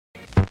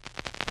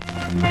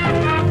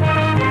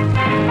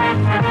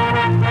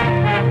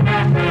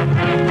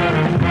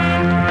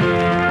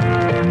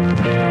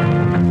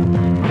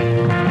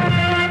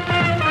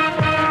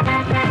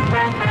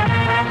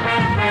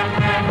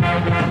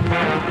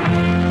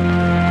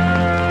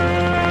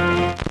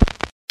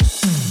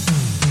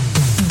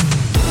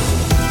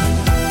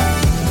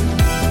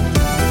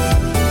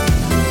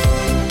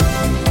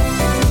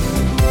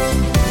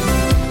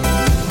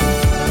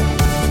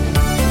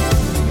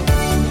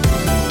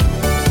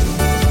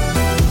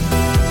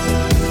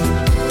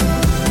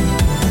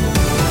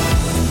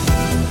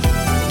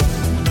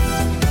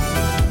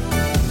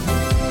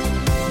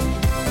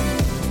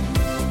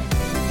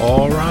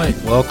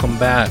Welcome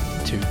back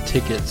to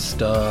Ticket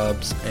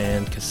Stubs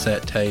and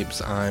Cassette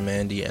Tapes. I'm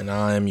Andy and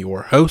I am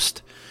your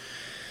host.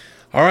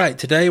 Alright,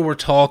 today we're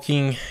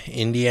talking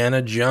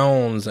Indiana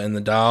Jones and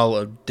the Dial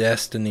of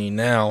Destiny.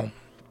 Now,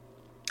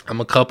 I'm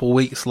a couple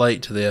weeks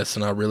late to this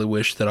and I really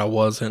wish that I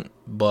wasn't,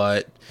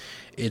 but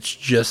it's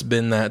just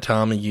been that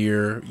time of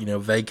year. You know,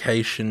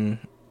 vacation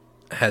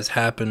has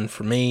happened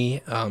for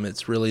me.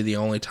 It's really the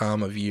only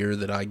time of year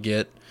that I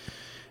get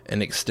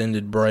an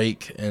extended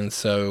break, and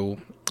so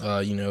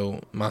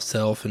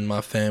myself and my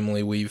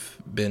family, we've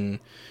been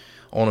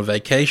on a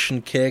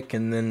vacation kick,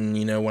 and then,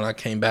 when I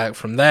came back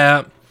from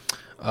that,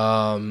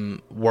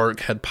 work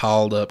had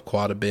piled up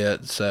quite a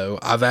bit, so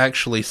I've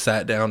actually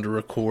sat down to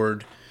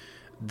record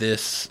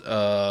this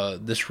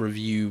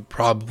review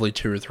probably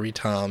 2 or 3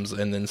 times,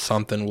 and then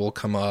something will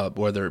come up,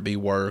 whether it be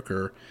work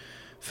or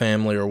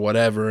family or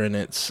whatever, and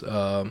it's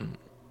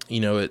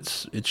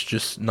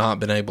just not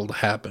been able to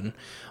happen.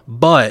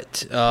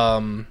 But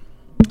I'm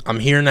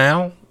here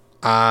now.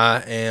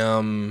 I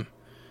am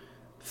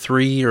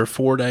 3 or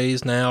 4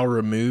 days now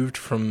removed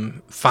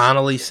from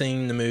finally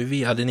seeing the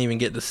movie. I didn't even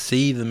get to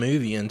see the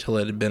movie until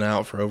it had been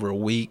out for over a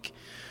week,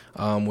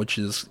 which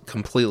is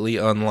completely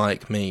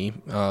unlike me,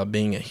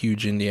 being a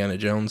huge Indiana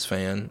Jones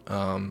fan.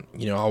 I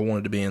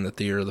wanted to be in the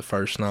theater the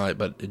first night,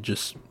 but it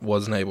just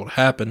wasn't able to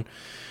happen.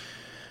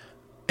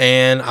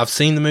 And I've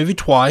seen the movie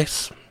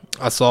twice.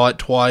 I saw it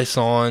twice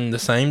on the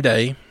same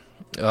day,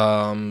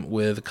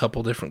 with a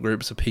couple different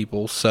groups of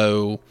people.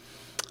 So,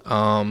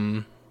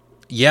 I'm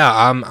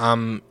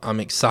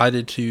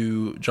excited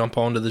to jump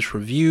onto this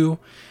review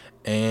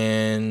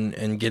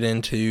and get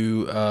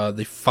into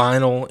the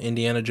final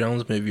Indiana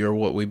Jones movie, or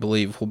what we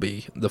believe will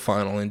be the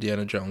final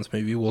Indiana Jones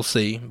movie. We'll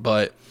see.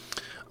 But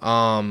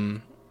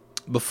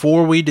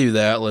before we do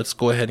that, let's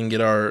go ahead and get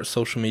our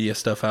social media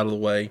stuff out of the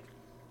way.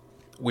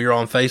 We are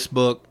on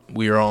Facebook.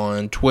 We are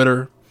on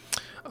Twitter.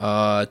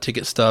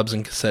 Ticket Stubs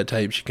and Cassette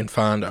Tapes. You can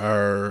find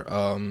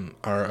our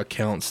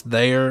accounts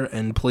there,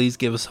 and please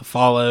give us a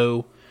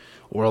follow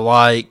or a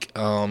like.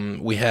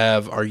 We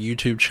have our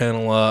YouTube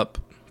channel up.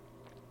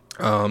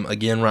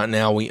 Again, right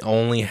now we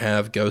only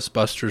have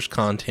Ghostbusters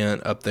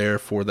content up there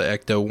for the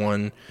Ecto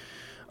One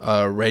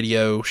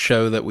radio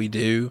show that we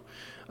do.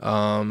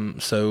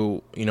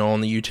 So, on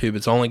the YouTube,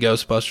 it's only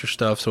Ghostbusters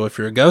stuff. So if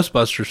you're a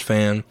Ghostbusters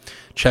fan,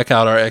 check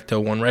out our Ecto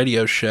One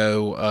radio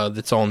show,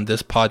 that's on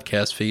this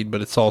podcast feed,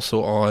 but it's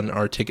also on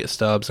our Ticket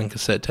Stubs and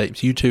Cassette Tapes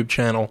YouTube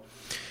channel.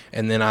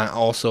 And then I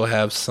also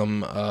have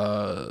some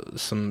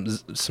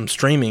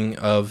streaming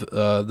of,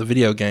 the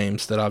video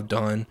games that I've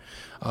done,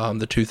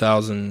 the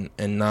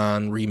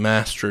 2009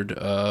 remastered,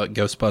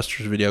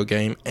 Ghostbusters video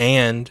game,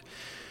 and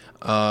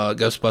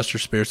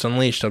Ghostbusters Spirits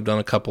Unleashed. I've done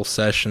a couple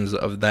sessions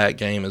of that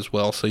game as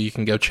well, so you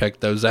can go check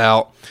those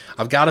out.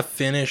 I've got to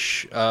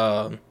finish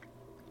my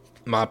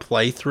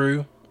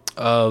playthrough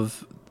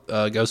of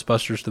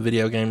Ghostbusters the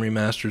video game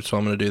remastered, so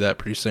I'm going to do that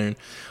pretty soon.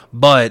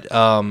 But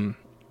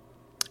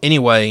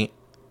anyway,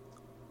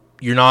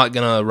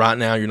 right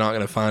now you're not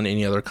going to find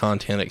any other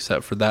content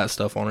except for that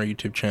stuff on our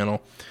YouTube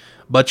channel.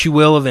 But you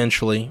will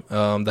eventually.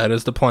 That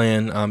is the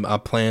plan. I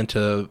plan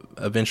to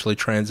eventually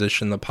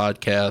transition the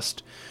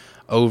podcast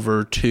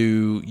over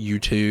to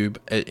YouTube,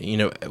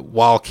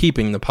 while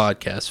keeping the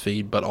podcast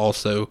feed, but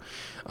also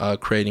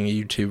creating a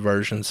YouTube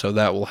version. So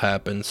that will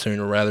happen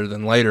sooner rather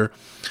than later.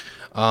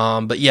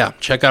 But yeah,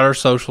 check out our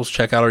socials,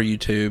 check out our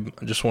YouTube.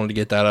 I just wanted to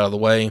get that out of the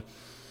way.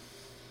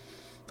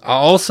 I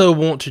also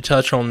want to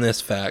touch on this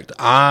fact.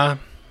 I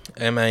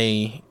am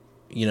we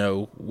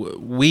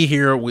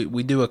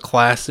do a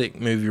classic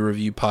movie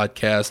review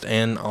podcast,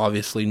 and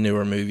obviously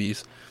newer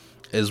movies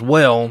as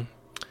well.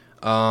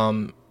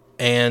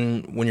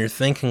 And when you're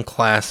thinking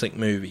classic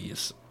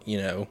movies,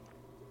 it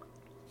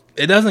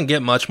doesn't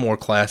get much more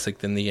classic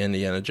than the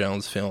Indiana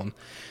Jones film.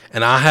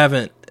 And I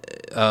haven't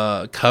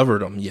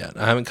covered them yet.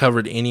 I haven't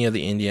covered any of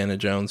the Indiana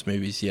Jones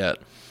movies yet.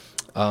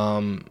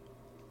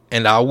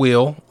 And I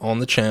will, on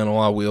the channel,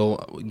 I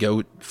will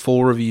go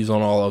full reviews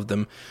on all of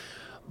them.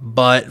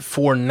 But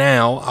for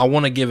now, I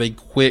want to give a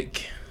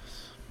quick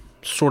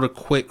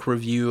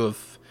review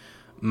of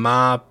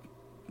my,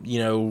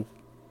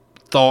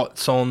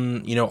 thoughts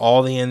on,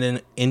 all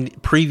the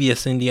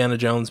previous Indiana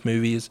Jones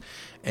movies,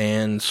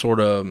 and sort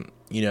of,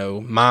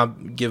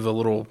 give a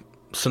little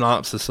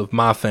synopsis of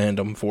my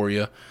fandom for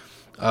you,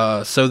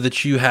 so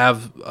that you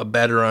have a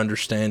better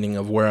understanding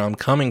of where I'm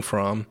coming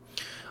from.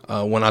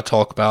 when I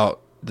talk about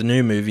the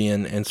new movie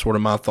and sort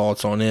of my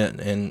thoughts on it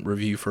and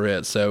review for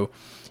it. So,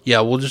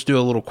 yeah, we'll just do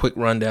a little quick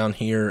rundown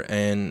here.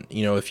 And,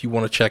 if you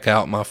want to check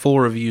out my full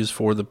reviews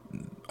for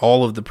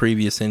all of the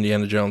previous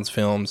Indiana Jones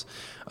films,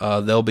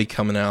 they'll be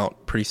coming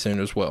out pretty soon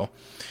as well.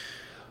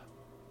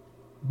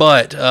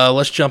 But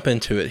let's jump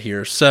into it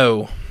here.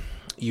 So,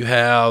 you've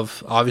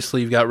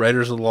got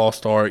Raiders of the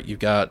Lost Ark, you've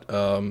got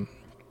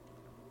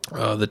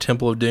the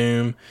Temple of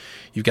Doom,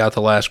 you've got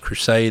The Last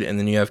Crusade, and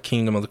then you have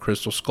Kingdom of the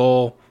Crystal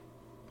Skull,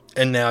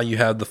 and now you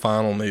have the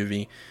final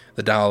movie,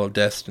 The Dial of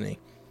Destiny.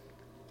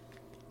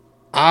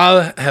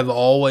 I have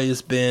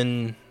always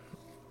been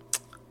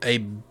a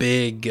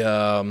big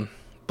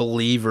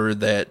believer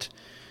that,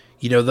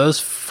 those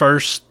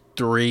first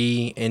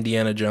 3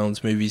 Indiana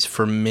Jones movies,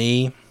 for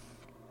me,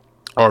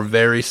 are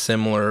very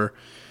similar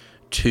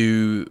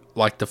to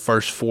like the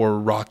first 4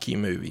 Rocky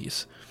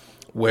movies,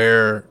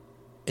 where,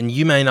 and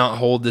you may not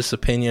hold this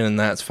opinion and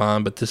that's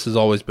fine, but this has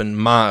always been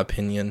my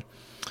opinion.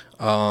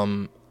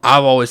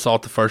 I've always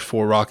thought the first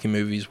 4 Rocky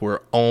movies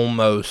were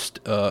almost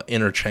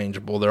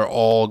interchangeable. They're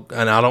all,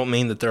 and I don't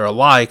mean that they're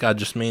alike, I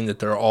just mean that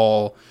they're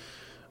all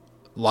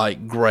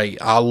like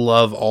great. I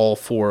love all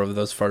 4 of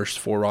those first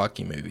 4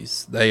 Rocky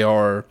movies. They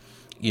are,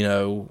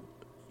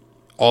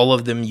 all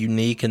of them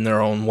unique in their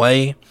own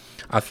way.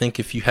 I think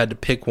if you had to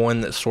pick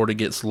one that sort of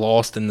gets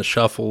lost in the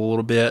shuffle a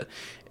little bit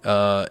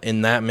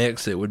in that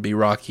mix, it would be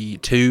Rocky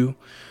 2.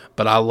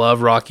 But I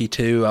love Rocky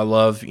 2. I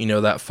love,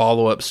 that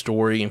follow-up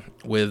story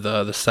with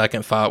the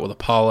second fight with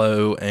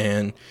Apollo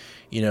and,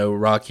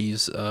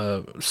 Rocky's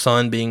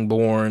son being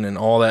born and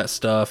all that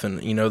stuff, and,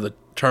 the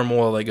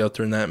turmoil they go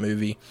through in that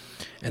movie.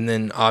 And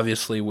then,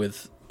 obviously,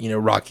 with,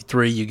 Rocky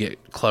 3, you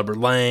get Clubber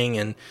Lang,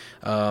 and,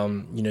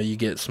 you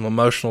get some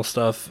emotional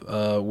stuff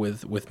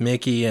with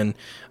Mickey, and,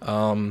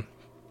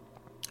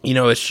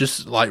 it's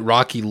just like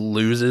Rocky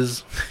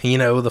loses,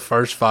 the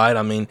first fight.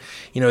 I mean,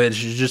 it's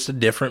just a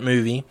different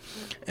movie.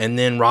 And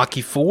then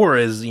Rocky 4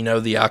 is, the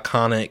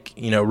iconic,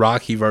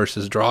 Rocky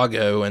versus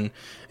Drago,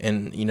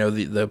 and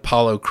the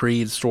Apollo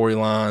Creed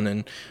storyline,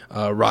 and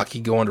Rocky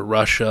going to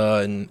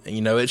Russia, and,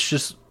 it's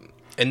just,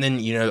 and then,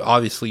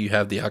 obviously you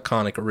have the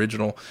iconic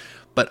original.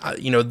 But,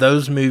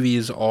 those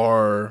movies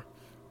are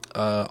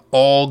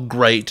all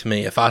great to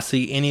me. If I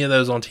see any of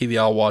those on TV,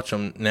 I'll watch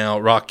them. Now,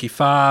 Rocky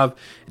 5,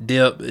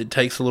 it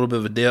takes a little bit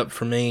of a dip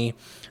for me.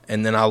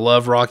 And then I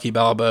love Rocky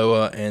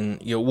Balboa,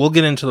 and we'll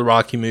get into the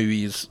Rocky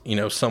movies,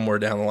 somewhere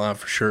down the line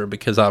for sure,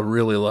 because I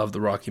really love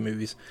the Rocky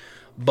movies.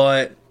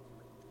 But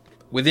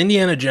with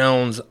Indiana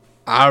Jones,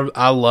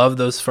 I love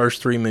those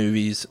first 3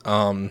 movies.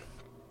 I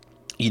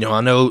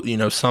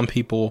know, some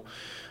people,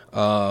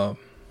 Temple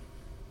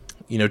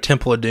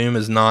of Doom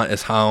is not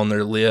as high on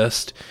their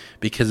list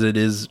because it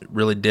is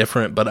really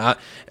different. But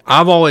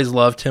I've always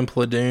loved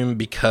Temple of Doom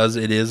because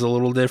it is a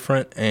little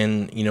different,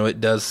 and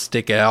it does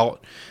stick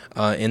out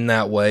in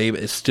that way.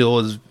 But it still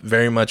is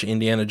very much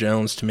Indiana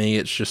Jones to me.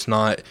 It's just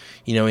not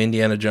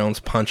Indiana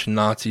Jones punching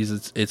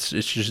Nazis. It's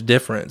just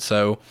different.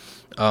 So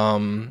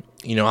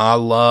I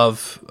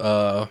love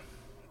the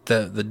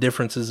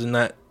differences in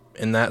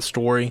that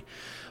story.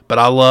 But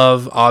I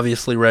love,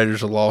 obviously,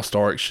 Raiders of the Lost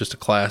Ark. It's just a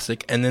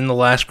classic. And then The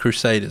Last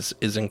Crusade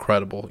is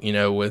incredible,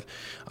 with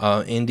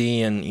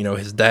Indy and,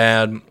 his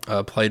dad,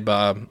 played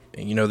by, the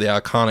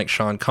iconic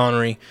Sean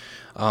Connery.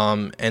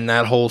 And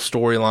that whole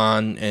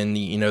storyline and,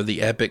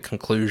 the epic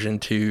conclusion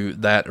to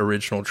that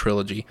original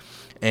trilogy.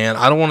 And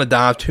I don't want to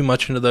dive too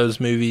much into those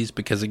movies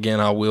because, again,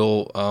 I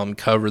will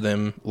cover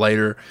them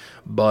later.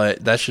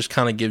 But that's just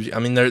kind of gives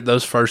you,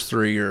 those first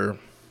 3 are,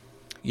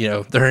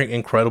 they're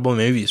incredible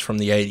movies from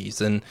the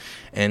 80s,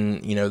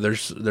 and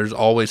there's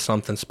always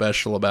something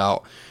special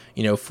about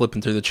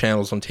flipping through the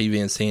channels on TV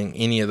and seeing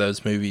any of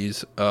those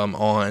movies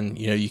on.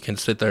 You can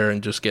sit there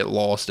and just get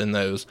lost in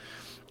those,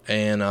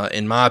 and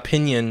in my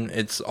opinion,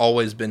 it's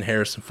always been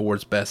Harrison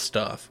Ford's best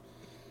stuff.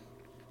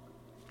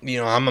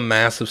 I'm a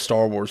massive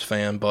Star Wars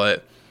fan,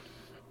 but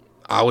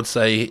I would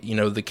say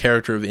the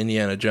character of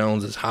Indiana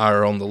Jones is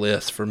higher on the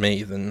list for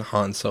me than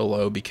Han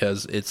Solo,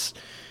 because it's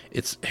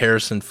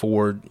Harrison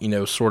Ford,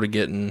 sort of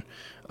getting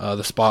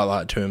the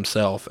spotlight to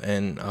himself,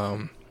 and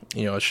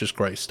it's just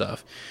great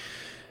stuff.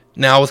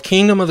 Now, with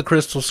Kingdom of the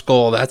Crystal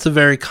Skull, that's a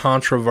very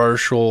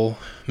controversial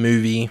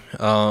movie,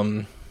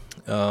 if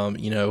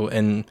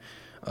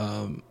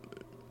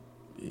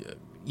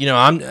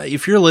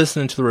you're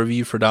listening to the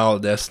review for Dial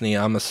of Destiny,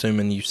 I'm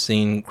assuming you've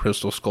seen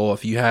Crystal Skull.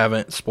 If you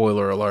haven't,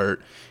 spoiler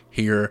alert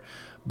here.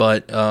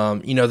 But,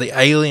 the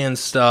alien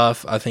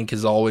stuff, I think,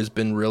 has always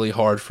been really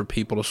hard for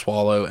people to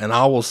swallow. And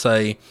I will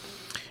say,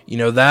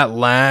 that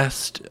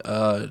last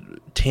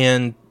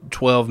 10,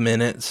 12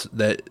 minutes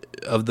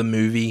of the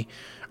movie,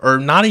 or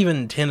not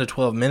even 10 to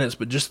 12 minutes,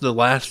 but just the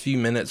last few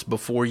minutes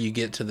before you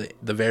get to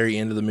the very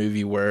end of the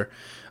movie where,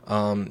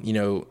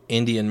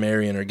 Indy and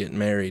Marion are getting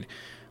married.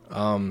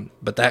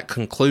 But that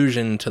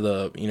conclusion to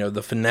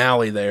the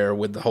finale there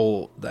with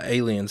the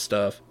alien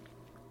stuff,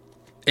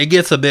 it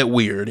gets a bit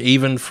weird,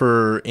 even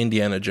for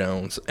Indiana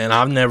Jones, and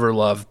I've never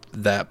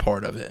loved that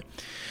part of it.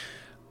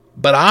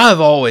 But I've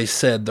always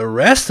said the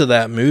rest of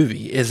that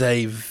movie is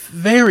a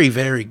very,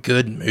 very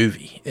good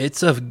movie.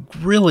 It's a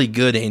really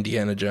good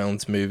Indiana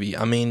Jones movie.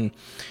 I mean,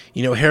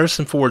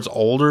 Harrison Ford's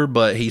older,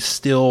 but it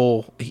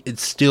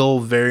still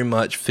very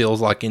much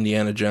feels like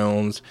Indiana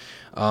Jones.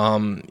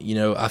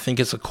 I think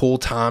it's a cool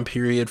time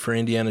period for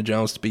Indiana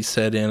Jones to be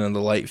set in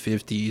the late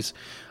 50s.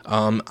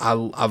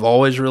 I've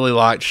always really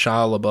liked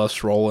Shia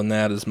LaBeouf's role in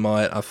that as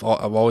Mutt. I've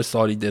always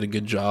thought he did a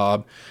good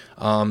job.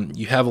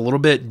 You have a little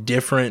bit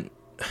different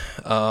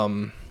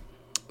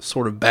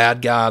sort of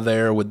bad guy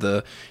there with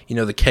the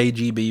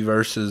KGB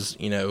versus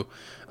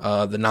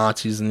the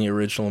Nazis in the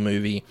original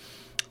movie.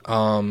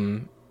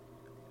 And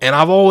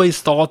I've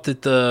always thought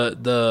that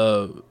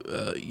the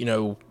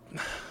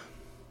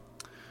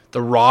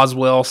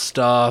Roswell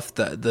stuff,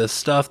 the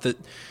stuff that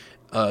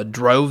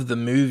drove the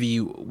movie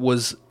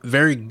was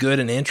very good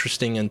and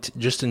interesting, and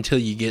just until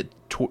you get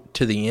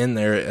to the end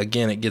there,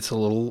 again, it gets a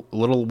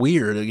little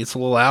weird. It gets a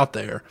little out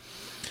there.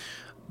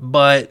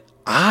 But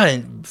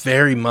I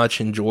very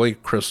much enjoy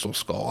Crystal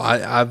Skull.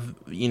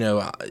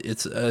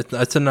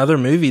 It's another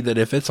movie that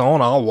if it's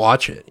on, I'll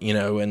watch it.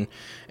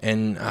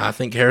 And I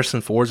think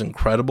Harrison Ford's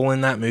incredible in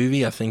that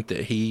movie. I think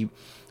that he,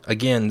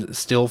 again,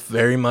 still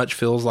very much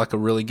feels like a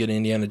really good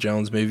Indiana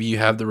Jones movie. You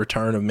have the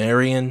return of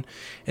Marion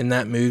in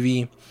that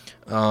movie.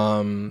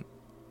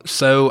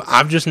 So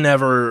I've just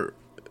never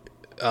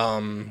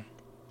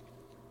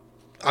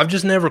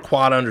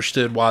quite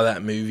understood why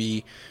that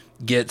movie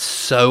gets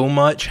so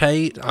much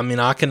hate. I mean,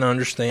 I can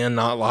understand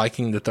not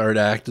liking the third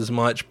act as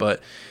much, but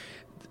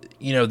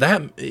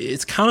that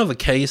it's kind of a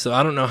case of,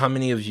 I don't know how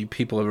many of you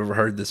people have ever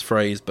heard this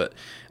phrase, but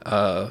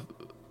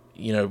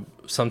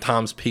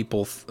sometimes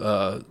people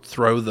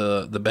throw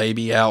the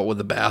baby out with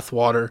the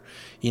bathwater,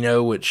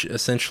 which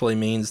essentially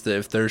means that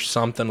if there's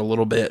something a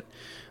little bit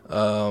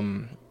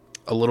wrong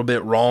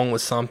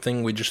with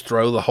something, we just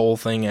throw the whole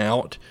thing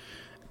out.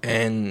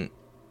 And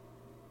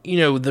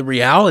the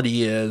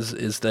reality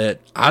is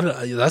that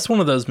that's one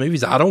of those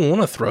movies I don't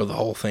want to throw the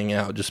whole thing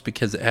out just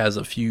because it has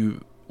a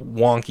few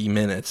wonky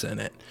minutes in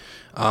it,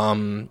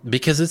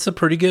 because it's a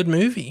pretty good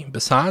movie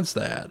besides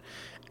that.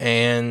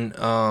 And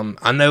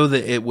I know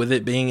that with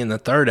it being in the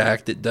third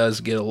act, it does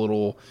get a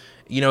little,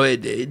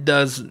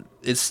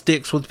 it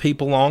sticks with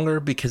people longer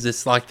because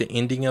it's like the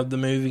ending of the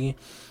movie.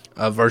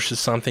 Versus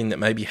something that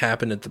maybe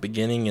happened at the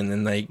beginning, and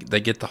then they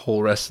get the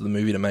whole rest of the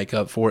movie to make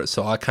up for it.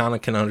 So I kind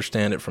of can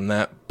understand it from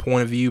that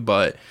point of view.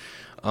 But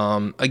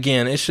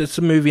again, it's just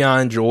a movie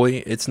I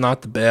enjoy. It's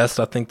not the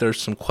best. I think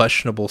there's some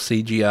questionable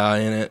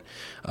CGI in it,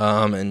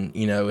 and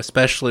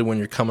especially when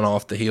you're coming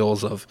off the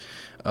heels of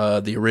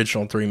the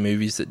original three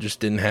movies that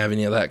just didn't have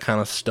any of that kind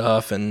of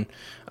stuff, and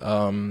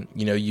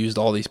used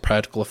all these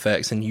practical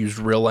effects and used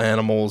real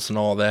animals and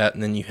all that.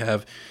 And then you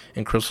have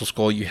in Crystal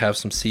Skull, you have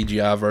some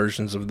CGI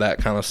versions of that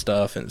kind of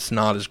stuff, and it's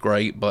not as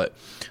great. But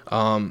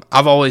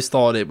I've always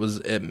thought it was,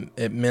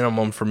 at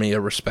minimum for me, a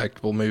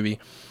respectable movie.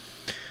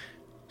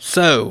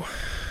 So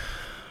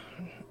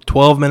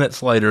 12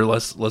 minutes later,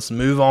 let's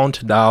move on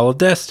to Dial of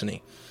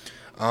Destiny.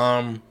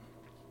 I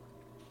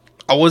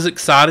was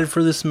excited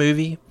for this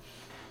movie.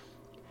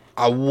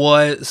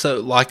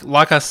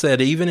 Like I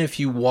said, even if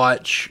you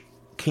watch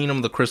Kingdom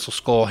of the Crystal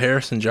Skull,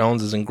 Harrison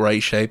Jones is in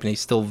great shape, and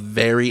he's still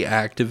very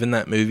active in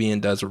that movie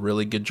and does a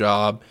really good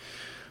job.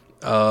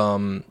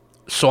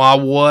 So I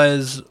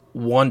was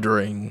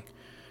wondering,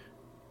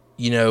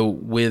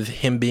 with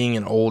him being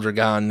an older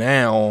guy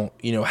now,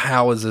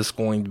 how is this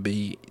going to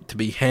be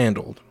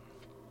handled?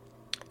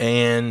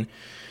 And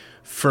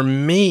for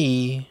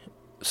me,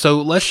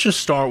 so let's just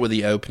start with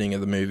the opening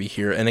of the movie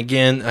here. And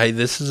again, hey,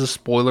 this is a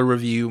spoiler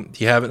review.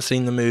 If you haven't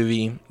seen the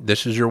movie,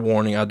 this is your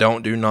warning. I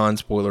don't do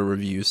non-spoiler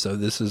reviews, so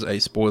this is a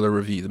spoiler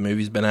review. The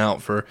movie's been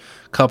out for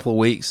a couple of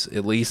weeks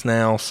at least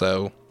now,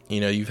 so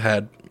you've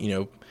had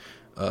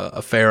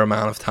a fair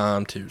amount of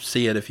time to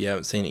see it if you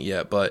haven't seen it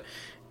yet. But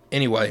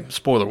anyway,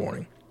 spoiler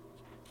warning.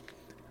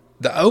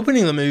 The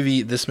opening of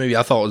this movie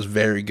I thought was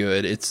very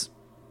good. It's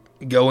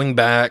going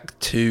back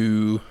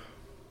to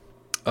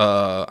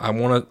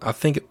I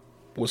think it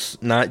was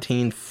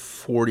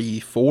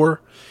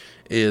 1944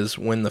 is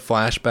when the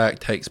flashback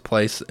takes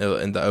place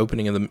in the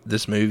opening of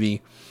this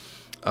movie.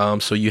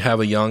 So you have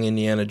a young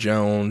Indiana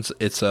Jones.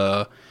 It's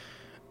a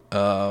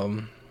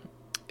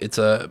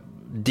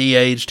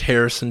de-aged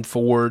Harrison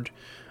Ford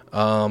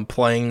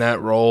playing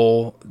that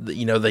role.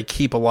 They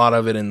keep a lot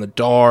of it in the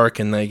dark,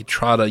 and they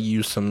try to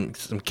use some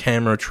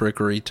camera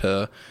trickery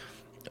to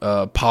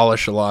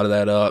polish a lot of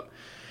that up.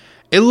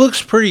 It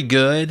looks pretty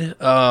good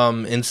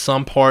in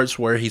some parts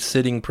where he's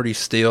sitting pretty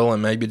still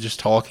and maybe just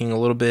talking a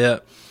little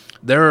bit.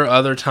 There are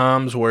other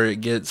times where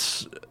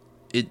it's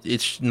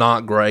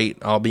not great,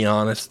 I'll be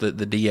honest, the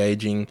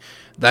de-aging.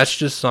 That's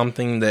just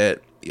something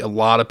that a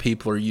lot of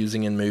people are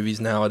using in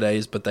movies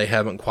nowadays, but they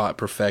haven't quite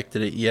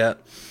perfected it yet.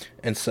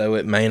 And so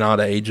it may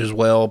not age as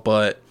well,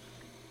 but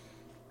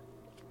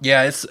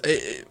yeah,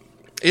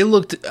 it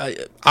looked,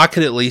 I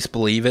could at least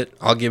believe it.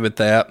 I'll give it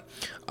that.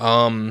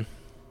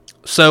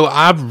 So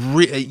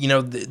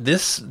the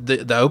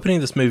opening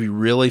of this movie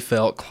really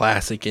felt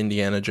classic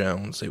Indiana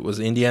Jones. It was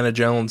Indiana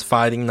Jones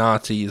fighting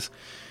Nazis,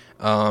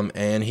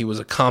 and he was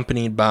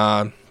accompanied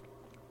by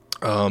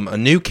a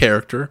new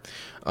character,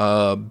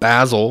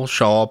 Basil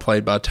Shaw,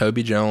 played by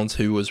Toby Jones,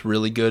 who was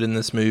really good in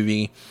this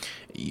movie.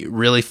 It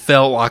really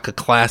felt like a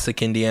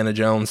classic Indiana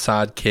Jones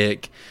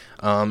sidekick,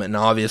 and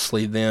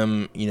obviously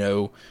them,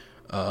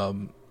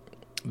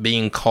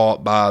 being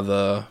caught by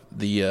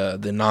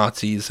the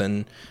Nazis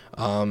and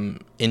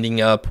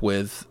ending up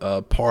with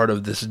part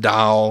of this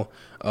dial.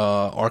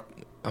 I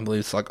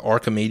believe it's like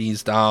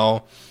Archimedes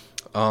dial.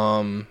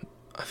 I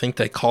think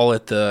they call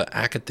it the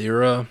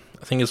Akathera.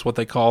 I think is what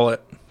they call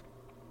it.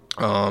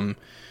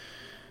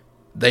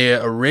 They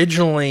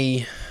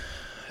originally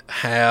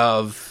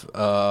have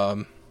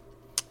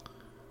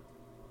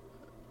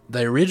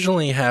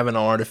an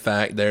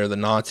artifact there. The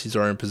Nazis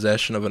are in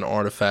possession of an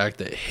artifact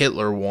that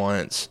Hitler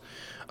wants,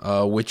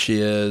 which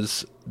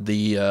is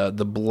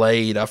the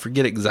blade. I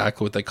forget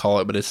exactly what they call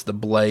it, but it's the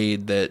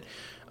blade that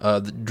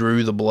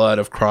drew the blood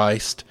of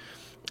Christ.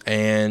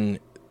 And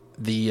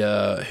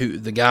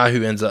the guy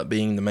who ends up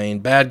being the main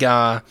bad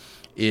guy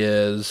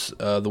is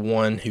the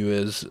one who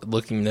is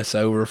looking this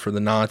over for the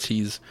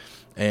Nazis,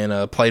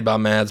 and played by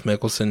Mads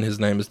Mikkelsen. His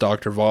name is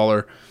Dr.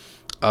 Voller,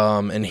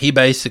 and he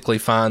basically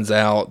finds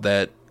out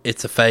that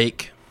it's a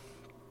fake.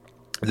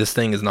 This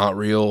thing is not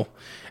real,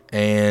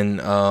 and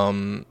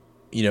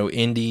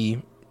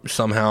Indy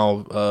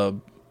somehow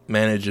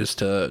manages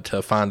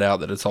to find out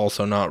that it's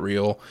also not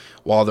real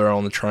while they're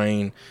on the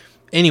train.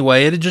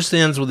 Anyway, it just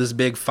ends with this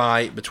big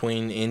fight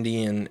between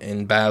Indy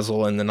and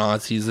Basil and the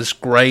Nazis. This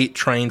great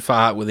train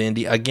fight with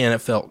Indy. Again, it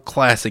felt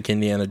classic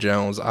Indiana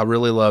Jones. I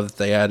really love that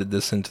they added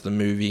this into the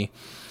movie.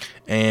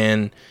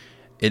 And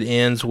it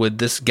ends with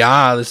this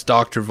guy, this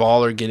Dr.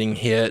 Voller, getting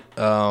hit,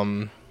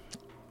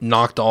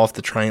 knocked off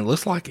the train. It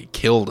looks like it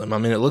killed him. I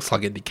mean, it looks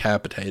like it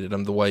decapitated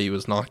him the way he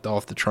was knocked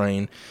off the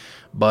train.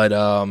 But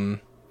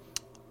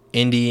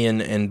Indy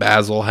and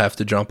Basil have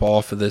to jump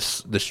off of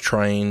this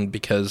train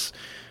because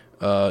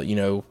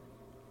it's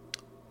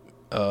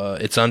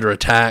under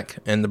attack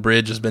and the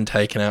bridge has been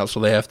taken out, so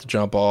they have to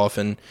jump off,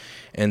 and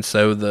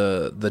so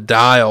the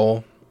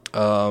dial,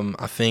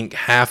 I think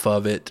half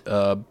of it,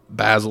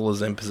 Basil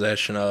is in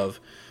possession of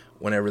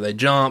whenever they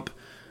jump,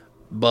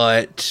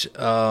 but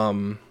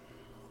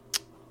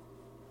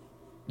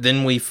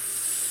then we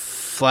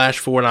flash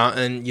forward,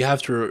 and you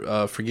have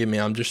to forgive me,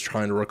 I'm just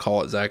trying to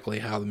recall exactly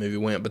how the movie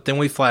went, but then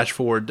we flash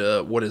forward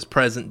to what is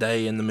present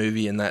day in the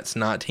movie, and that's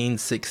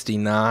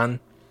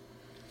 1969.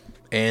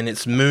 And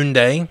it's Moon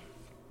Day,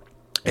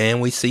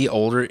 and we see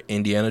older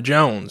Indiana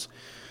Jones.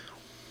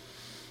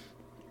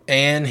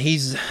 And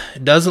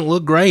doesn't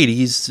look great.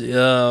 He's he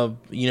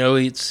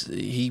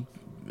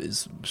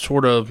is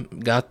sort of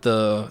got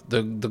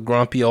the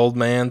grumpy old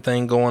man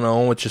thing going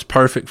on, which is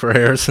perfect for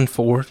Harrison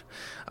Ford.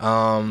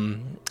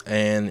 And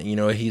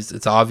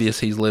it's obvious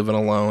he's living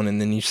alone, and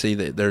then you see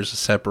that there's a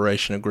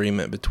separation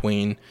agreement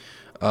between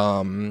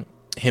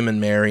him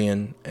and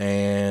Marion,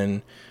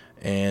 and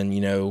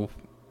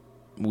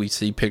we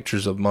see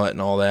pictures of Mutt and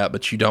all that,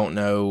 but you don't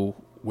know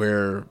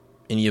where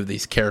any of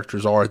these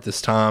characters are at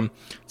this time.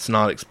 It's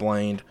not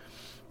explained.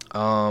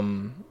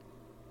 And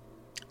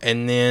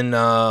then,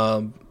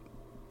 the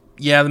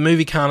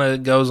movie kind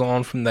of goes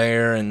on from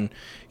there, and,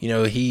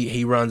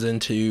 he runs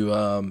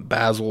into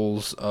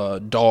Basil's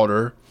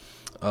daughter,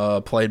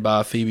 played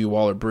by Phoebe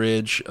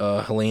Waller-Bridge,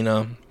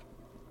 Helena,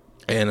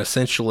 and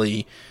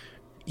essentially,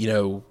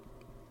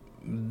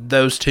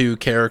 those two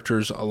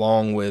characters,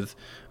 along with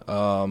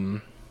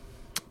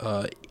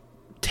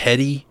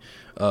Teddy,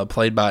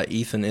 played by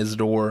Ethan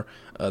Isidore,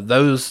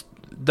 those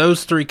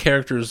three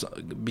characters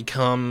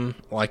become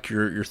like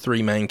your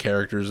three main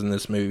characters in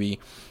this movie.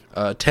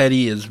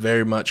 Teddy is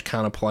very much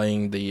kind of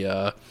playing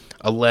a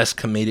less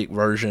comedic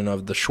version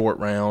of the Short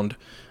Round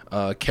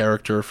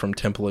character from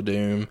Temple of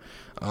Doom,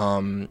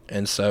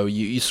 and so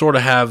you sort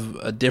of have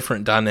a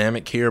different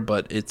dynamic here,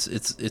 but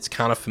it's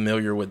kind of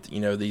familiar with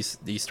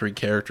these three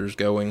characters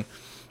going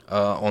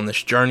on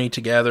this journey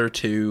together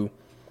to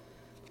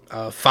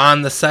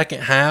find the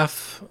second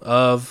half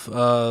of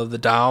the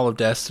Dial of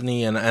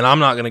Destiny, and I'm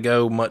not going to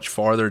go much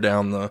farther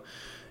down the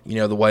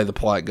way the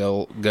plot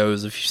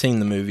goes. If you've seen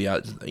the movie,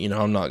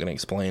 I'm not going to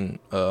explain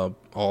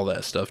all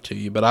that stuff to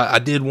you, but I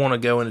did want to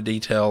go into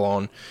detail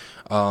on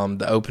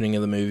the opening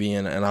of the movie,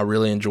 and I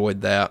really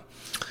enjoyed that.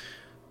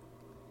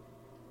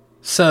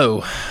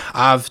 So,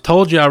 I've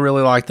told you I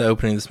really liked the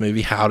opening of this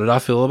movie. How did I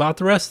feel about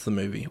the rest of the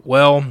movie?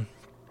 Well,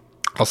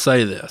 I'll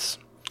say this.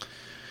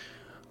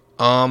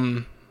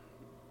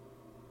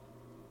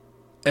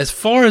 As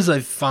far as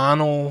a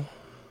final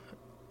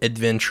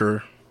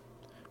adventure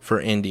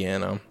for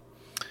Indiana,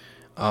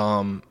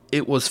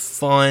 it was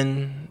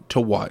fun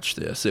to watch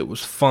this. It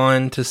was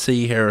fun to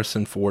see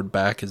Harrison Ford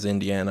back as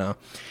Indiana,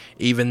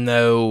 even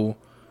though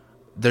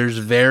there's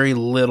very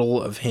little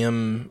of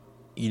him,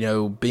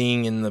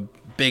 being in the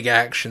big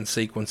action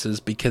sequences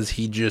because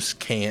he just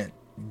can't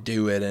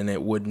do it, and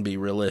it wouldn't be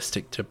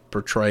realistic to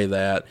portray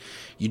that.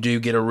 You do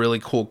get a really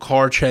cool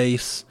car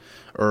chase,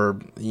 or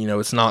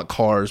it's not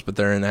cars, but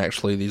they're in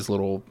actually these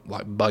little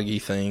like buggy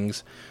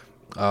things.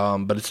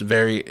 But it's a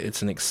very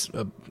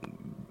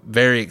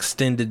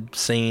extended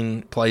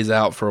scene, plays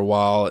out for a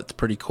while. It's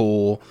pretty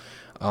cool.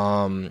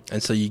 And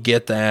so you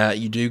get that.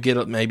 You do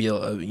get maybe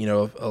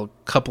a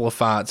couple of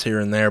fights here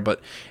and there, but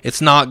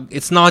it's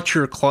not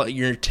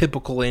your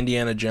typical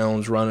Indiana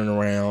Jones running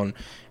around,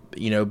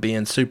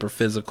 being super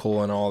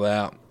physical and all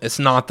that. It's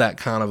not that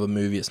kind of a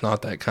movie. It's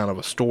not that kind of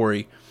a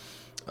story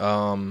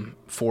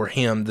for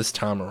him this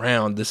time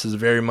around. This is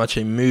very much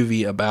a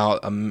movie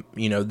about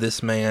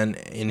this man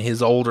in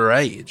his older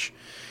age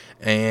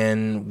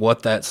and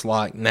what that's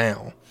like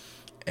now.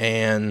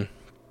 And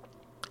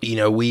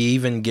we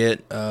even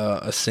get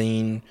a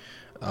scene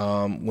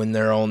when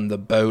they're on the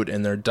boat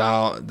and they're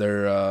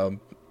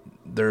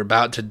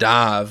about to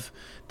dive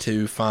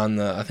to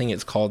find I think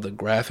it's called the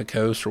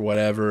Graphicos or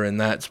whatever,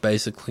 and that's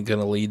basically going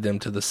to lead them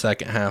to the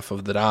second half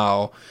of the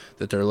dial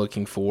that they're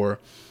looking for.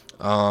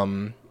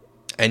 And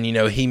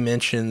he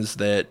mentions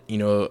that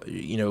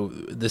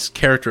this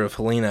character of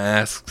Helena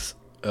asks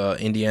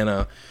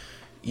Indiana,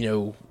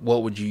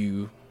 what would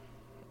you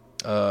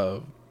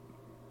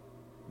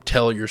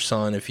tell your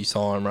son if you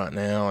saw him right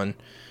now,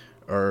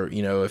 or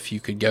if you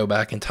could go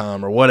back in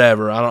time or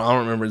whatever. I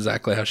don't remember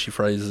exactly how she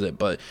phrases it,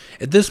 but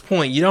at this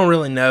point you don't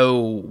really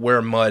know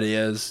where Mutt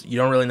is. You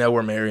don't really know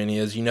where Marion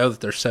is. You know that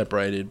they're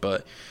separated,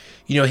 but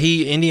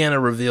Indiana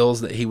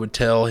reveals that he would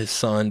tell his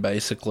son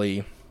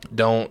basically,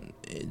 don't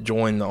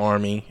join the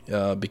army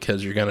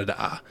because you're gonna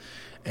die.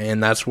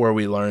 And that's where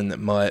we learn that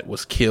Mutt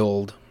was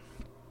killed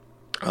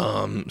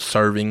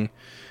serving.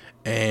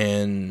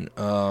 And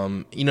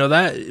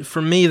that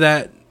for me,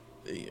 that's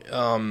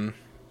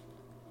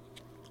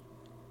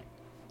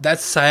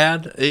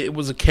sad. It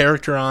was a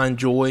character I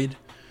enjoyed.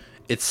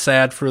 It's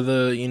sad for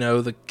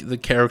the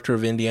character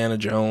of Indiana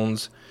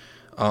Jones.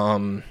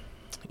 I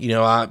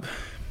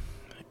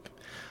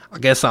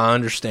guess I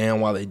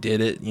understand why they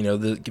did it.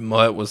 The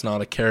Mutt was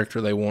not a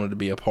character they wanted to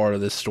be a part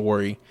of this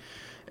story,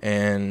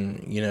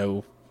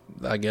 and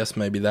I guess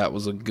maybe that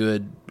was a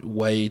good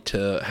way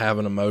to have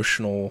an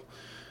emotional.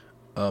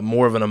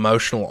 More of an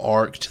emotional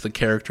arc to the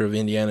character of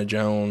Indiana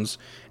Jones,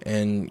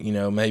 and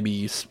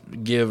maybe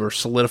give or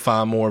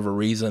solidify more of a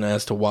reason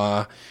as to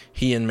why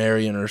he and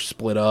Marion are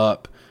split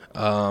up,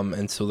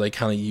 and so they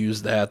kind of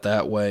use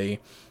that way.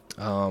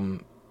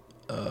 But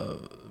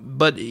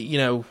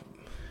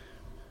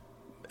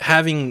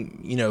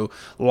having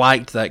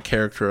liked that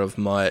character of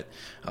Mutt,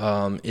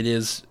 it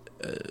is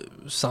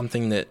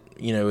something that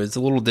is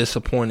a little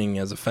disappointing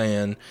as a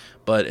fan,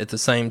 but at the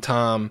same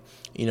time,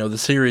 the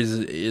series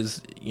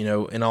is,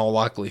 in all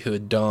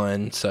likelihood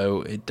done,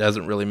 so it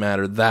doesn't really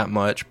matter that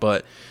much,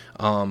 but,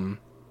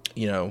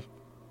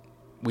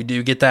 we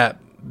do get that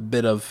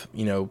bit of,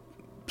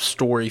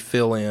 story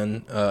fill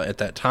in, at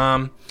that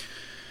time.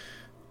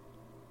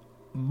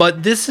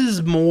 But this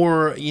is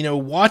more,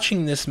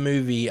 watching this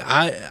movie,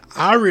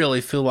 I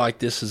really feel like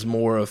this is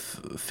more of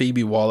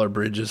Phoebe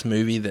Waller-Bridge's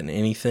movie than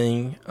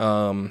anything,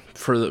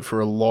 for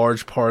a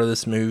large part of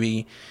this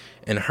movie,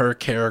 and her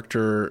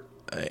character.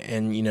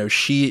 And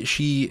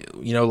she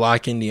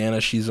like Indiana,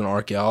 she's an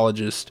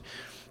archaeologist,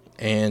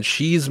 and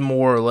she's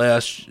more or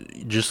less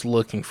just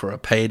looking for a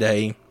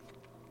payday.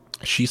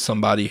 She's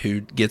somebody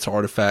who gets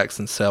artifacts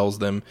and sells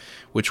them,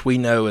 which we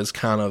know is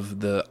kind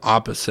of the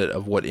opposite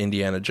of what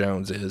Indiana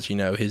Jones is.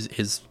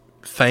 His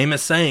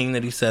famous saying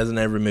that he says in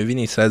every movie, and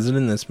he says it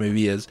in this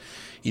movie, is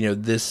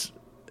this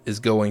is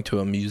going to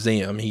a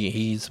museum.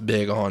 He's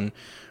big on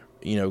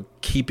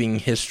keeping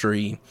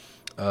history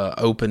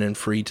open and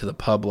free to the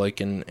public,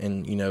 and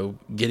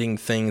getting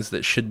things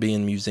that should be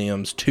in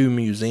museums to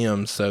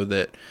museums, so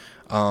that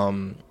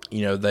they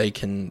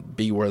can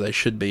be where they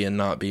should be and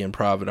not be in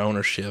private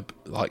ownership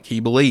like he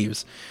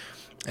believes.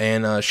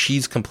 And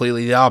she's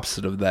completely the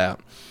opposite of that.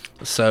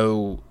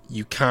 So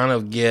you kind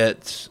of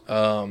get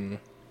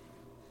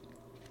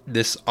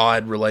this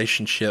odd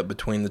relationship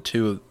between the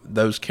two of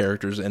those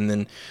characters, and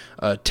then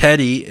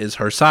Teddy is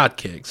her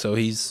sidekick. So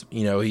he's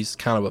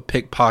kind of a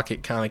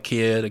pickpocket kind of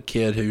kid, a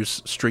kid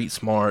who's street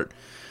smart.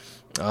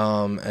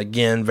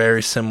 Again,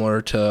 very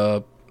similar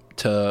to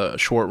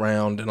Short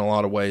Round in a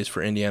lot of ways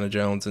for Indiana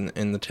Jones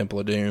in the Temple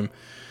of Doom.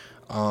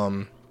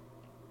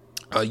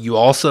 You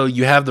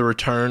have the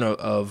return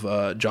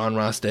of John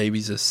Rhys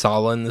Davies as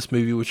Sala in this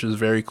movie, which is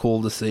very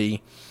cool to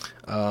see.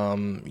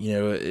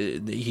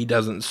 He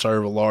doesn't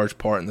serve a large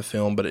part in the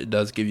film, but it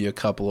does give you a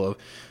couple of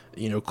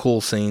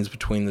cool scenes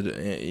between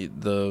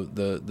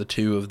the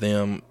two of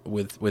them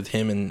with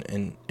him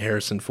and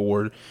Harrison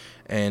Ford.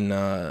 And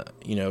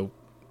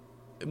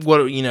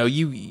what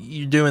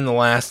you do in the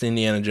last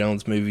Indiana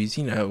Jones movies,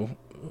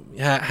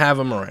 have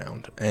him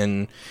around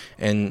and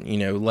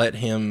let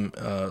him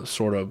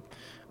sort of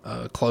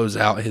close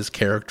out his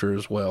character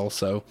as well.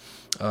 So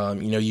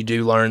you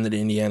do learn that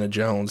Indiana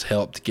Jones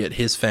helped get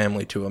his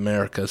family to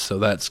America, so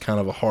that's kind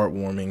of a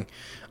heartwarming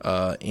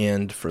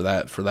end for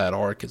that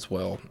arc as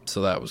well.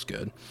 So that was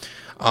good.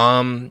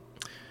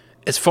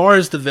 As far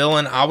as the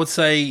villain, I would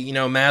say,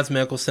 Mads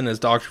Mikkelsen as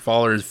Dr.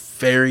 Fowler is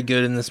very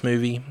good in this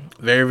movie.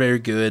 Very, very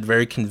good.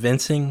 Very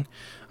convincing.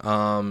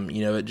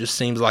 It just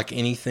seems like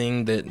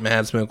anything that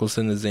Mads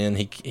Mikkelsen is in,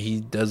 he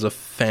does a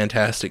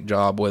fantastic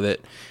job with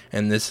it,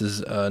 and this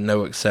is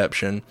no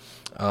exception.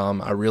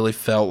 I really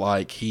felt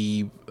like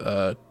he,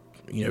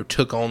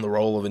 took on the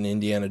role of an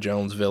Indiana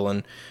Jones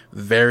villain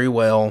very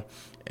well,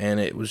 and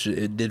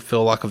it did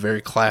feel like a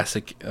very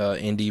classic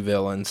Indy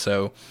villain.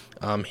 So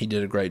he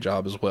did a great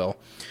job as well.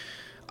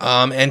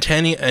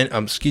 Antonio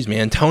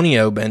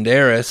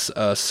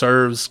Banderas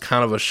serves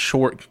kind of a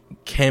short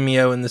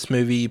cameo in this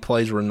movie. He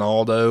plays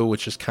Ronaldo,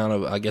 which is kind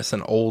of, I guess,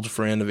 an old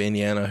friend of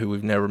Indiana who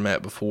we've never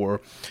met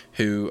before,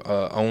 who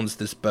owns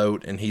this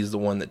boat, and he's the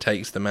one that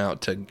takes them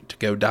out to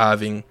go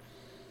diving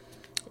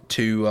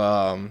to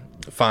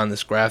find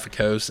this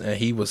Graphicos. And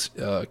he was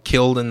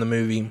killed in the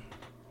movie,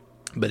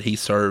 but he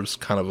serves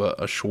kind of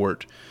a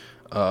short,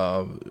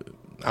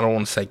 I don't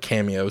want to say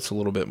cameo, it's a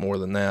little bit more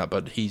than that,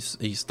 but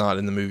he's not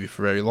in the movie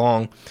for very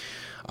long.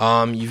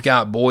 You've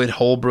got Boyd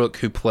Holbrook,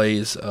 who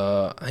plays,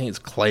 I think it's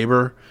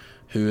Kleber,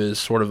 who is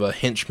sort of a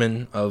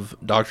henchman of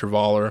Dr.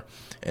 Voller.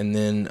 And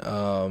then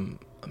I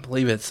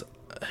believe it's,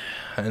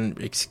 and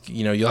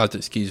you'll have to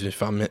excuse me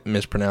if I'm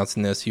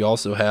mispronouncing this. You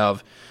also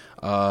have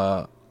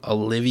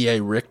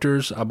Olivier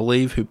Richters, I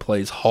believe, who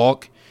plays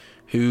Hawk,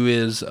 who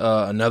is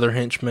another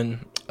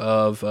henchman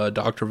of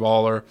Dr.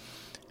 Voller.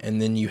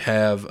 And then you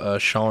have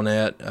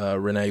Shawnette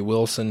Renee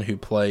Wilson, who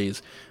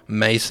plays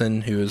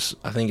Mason, who is,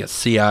 I think, a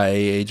CIA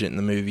agent in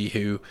the movie,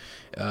 who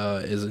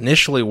is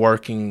initially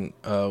working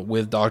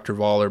with Dr.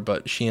 Voller,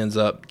 but she ends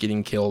up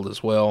getting killed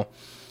as well.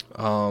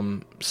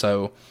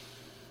 So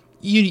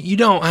you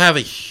don't have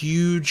a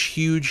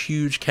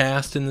huge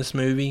cast in this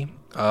movie,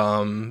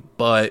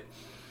 but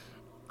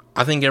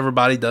I think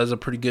everybody does a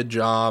pretty good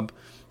job.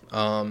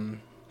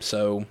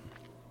 So,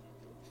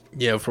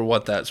 for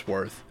what that's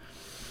worth.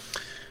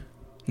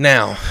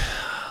 Now,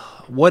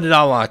 what did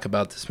I like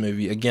about this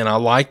movie? Again, I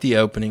like the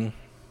opening.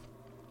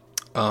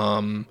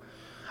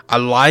 I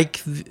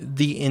like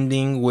the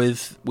ending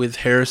with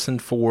Harrison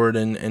Ford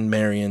and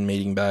Marion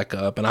meeting back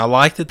up. And I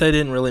like that they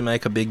didn't really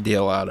make a big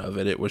deal out of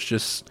it. It was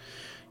just,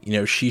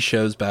 she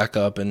shows back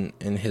up in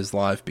his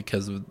life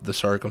because of the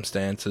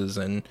circumstances.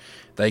 And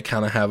they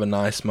kind of have a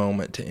nice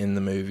moment to end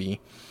the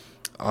movie.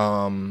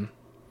 I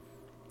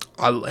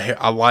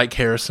like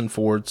Harrison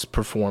Ford's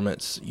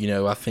performance.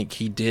 I think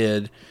he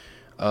did...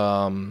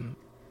 I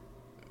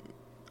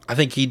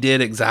think he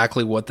did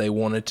exactly what they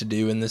wanted to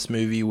do in this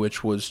movie,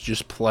 which was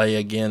just play,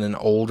 again, an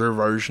older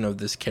version of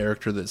this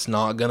character that's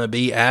not going to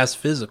be as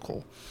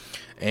physical.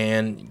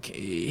 And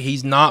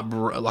he's not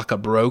like a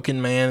broken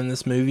man in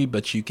this movie,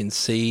 but you can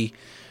see,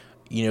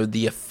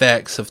 the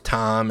effects of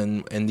time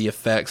and the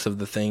effects of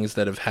the things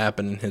that have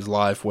happened in his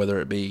life, whether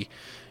it be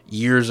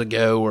years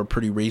ago or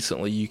pretty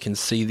recently. You can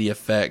see the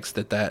effects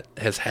that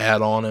has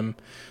had on him.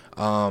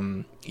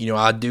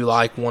 I do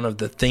like one of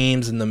the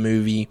themes in the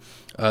movie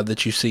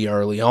that you see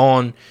early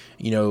on.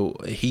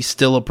 He's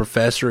still a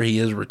professor. He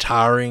is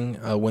retiring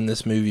when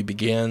this movie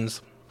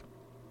begins.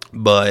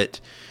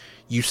 But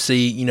you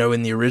see,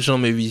 in the original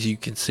movies, you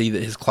can see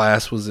that his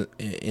class was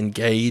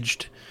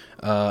engaged.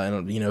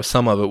 And,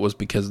 some of it was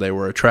because they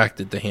were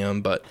attracted to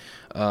him. But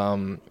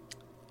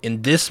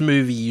in this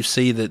movie, you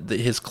see that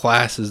his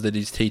classes that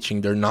he's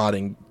teaching, they're not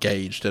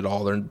engaged at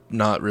all. They're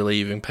not really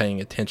even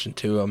paying attention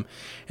to him.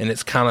 And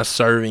it's kind of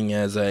serving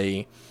as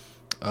a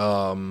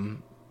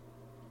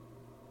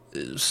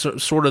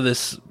sort of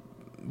this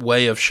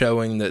way of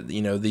showing that,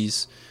 it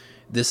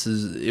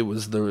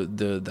was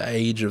the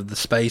age of the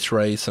space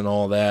race and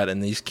all that.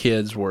 And these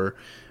kids were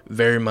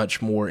very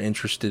much more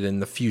interested in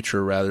the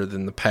future rather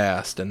than the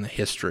past and the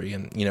history.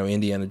 And,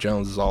 Indiana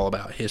Jones is all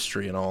about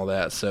history and all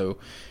that. So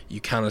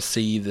you kind of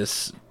see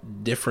these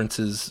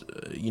differences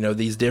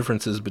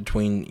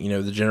between,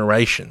 the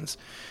generations.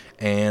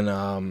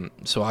 And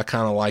so I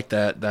kind of like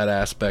that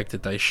aspect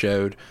that they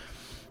showed.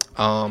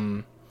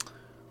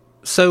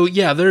 So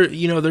yeah,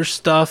 there's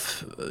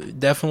stuff,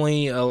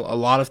 definitely a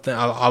lot of things.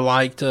 I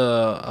liked,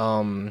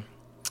 I'm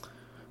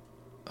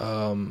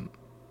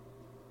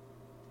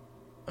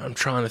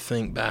trying to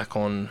think back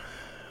on,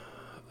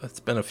 it's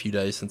been a few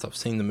days since I've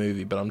seen the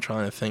movie, but I'm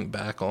trying to think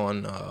back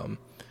on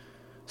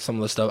some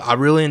of the stuff. I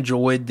really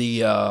enjoyed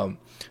the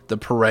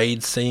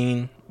parade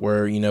scene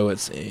where,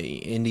 it's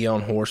Indy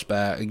on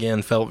horseback.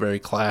 Again, felt very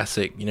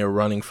classic,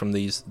 running from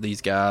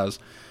these guys.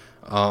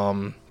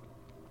 I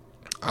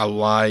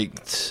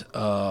liked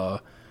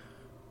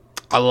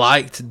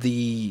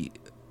the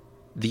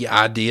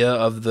idea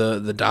of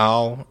the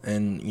dial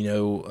and,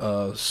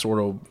 sort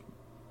of,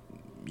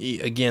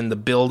 again, the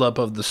build-up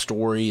of the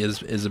story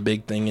is a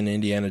big thing in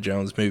Indiana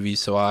Jones movies,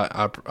 so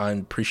I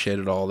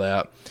appreciated all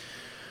that.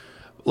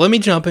 Let me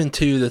jump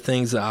into the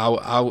things that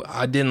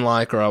I didn't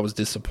like or I was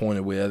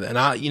disappointed with.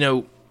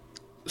 And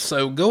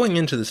so going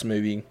into this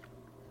movie,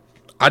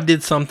 I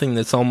did something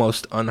that's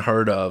almost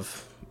unheard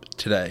of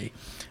today.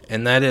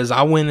 And that is,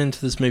 I went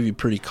into this movie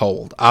pretty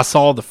cold. I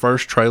saw the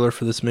first trailer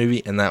for this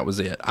movie, and that was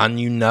it. I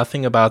knew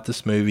nothing about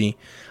this movie.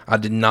 I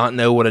did not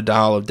know what a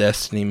Dial of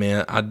Destiny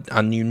meant.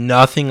 I knew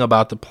nothing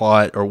about the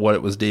plot or what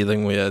it was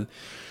dealing with.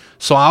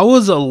 So I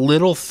was a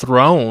little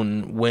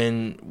thrown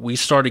when we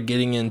started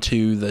getting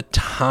into the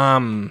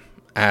time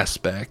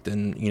aspect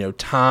and,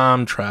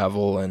 time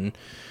travel, and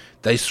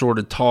they sort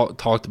of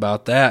talked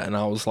about that, and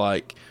I was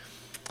like,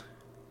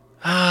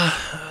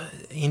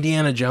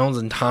 Indiana Jones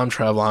and time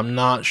travel, I'm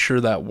not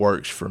sure that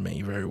works for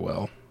me very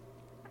well.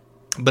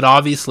 But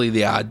obviously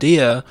the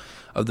idea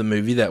of the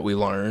movie that we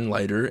learn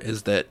later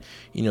is that,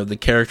 the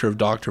character of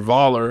Dr.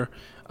 Voller,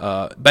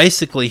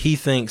 basically he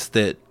thinks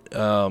that,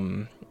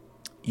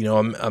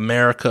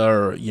 America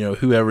or,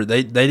 whoever,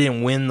 they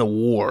didn't win the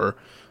war.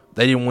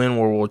 They didn't win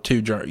World War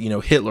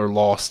II. Hitler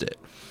lost it.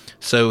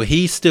 So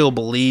he still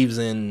believes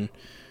in,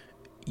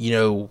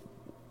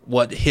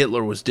 what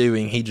Hitler was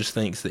doing. He just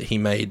thinks that he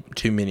made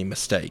too many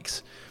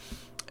mistakes.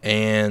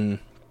 And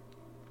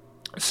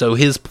so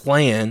his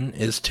plan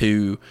is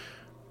to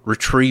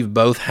retrieve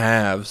both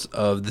halves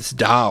of this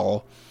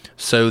dial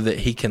so that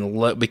he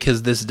can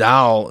because this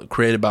dial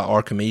created by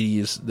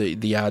Archimedes,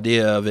 the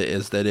idea of it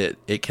is that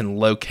it can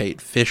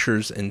locate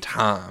fissures in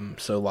time,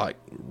 so like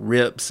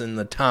rips in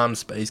the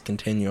time-space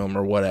continuum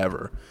or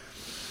whatever.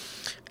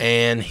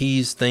 And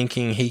he's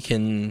thinking he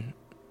can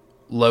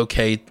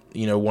locate,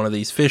 one of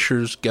these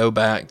fissures, go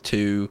back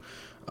to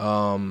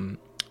the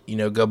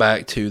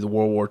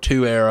World War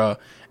II era,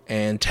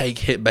 and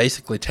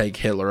basically take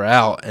Hitler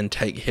out and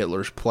take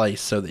Hitler's place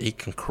so that he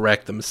can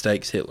correct the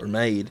mistakes Hitler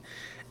made,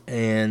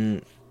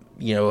 and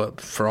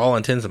for all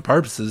intents and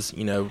purposes,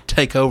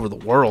 take over the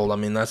world. I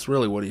mean, that's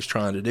really what he's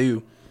trying to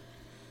do.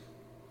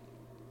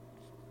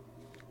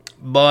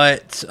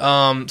 But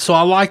so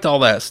I liked all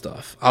that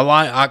stuff.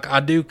 I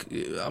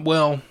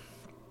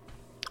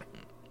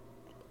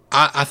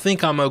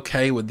think I'm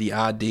okay with the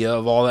idea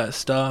of all that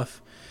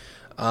stuff.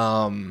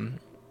 I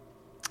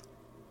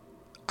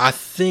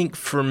think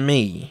for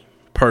me,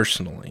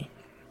 personally,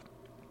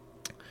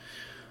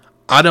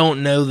 I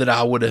don't know that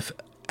I would have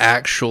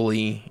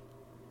actually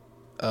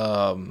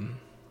time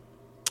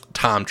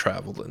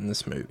traveled in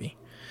this movie.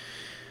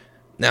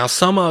 Now,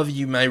 some of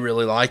you may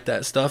really like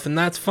that stuff, and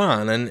that's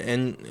fine.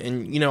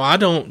 And I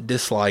don't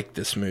dislike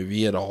this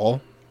movie at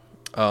all.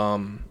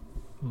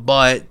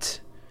 But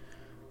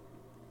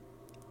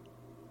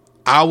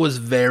I was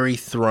very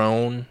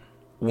thrown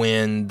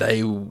when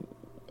they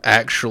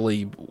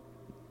actually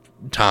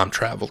time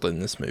traveled in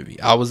this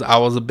movie. I was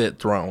a bit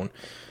thrown.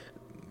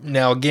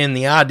 Now, again,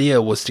 the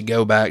idea was to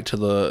go back to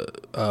the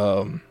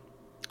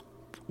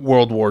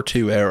World War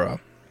II era,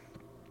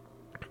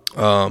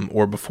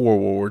 or before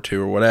World War II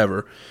or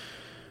whatever,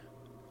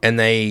 and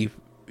they,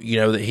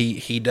 that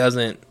he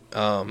doesn't,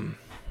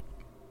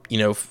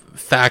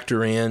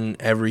 factor in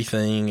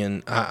everything,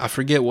 and I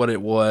forget what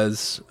it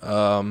was.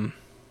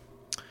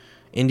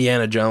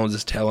 Indiana Jones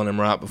is telling him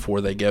right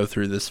before they go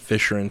through this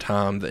fissure in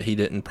time that he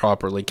didn't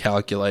properly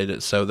calculate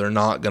it, so they're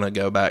not going to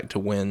go back to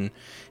when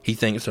he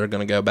thinks they're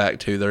going to go back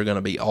to. They're going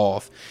to be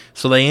off.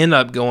 So they end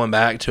up going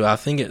back to, I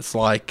think it's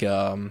like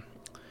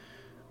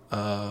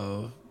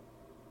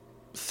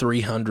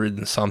 300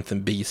 and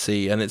something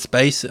BC, and it's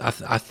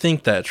I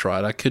think that's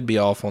right. I could be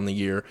off on the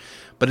year,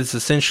 but it's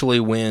essentially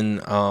when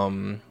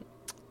Rome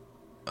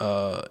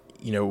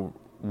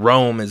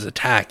is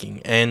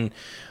attacking, and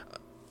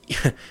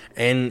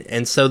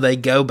so they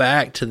go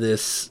back to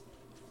this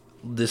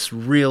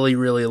really,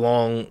 really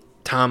long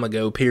time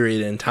ago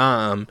period in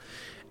time,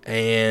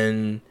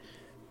 and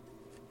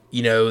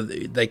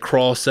they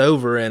cross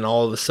over, and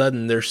all of a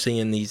sudden they're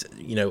seeing these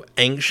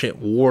ancient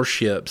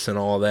warships and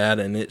all that,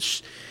 and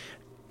it's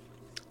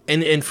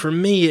and for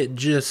me it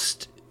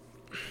just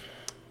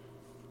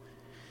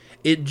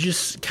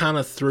kind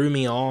of threw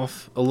me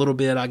off a little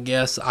bit, I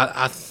guess.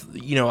 I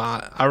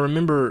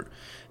remember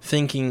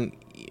thinking,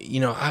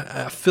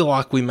 I feel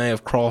like we may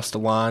have crossed a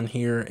line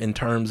here in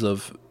terms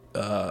of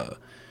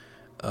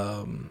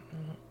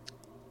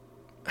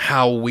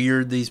how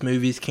weird these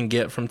movies can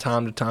get from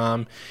time to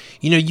time.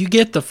 You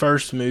get the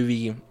first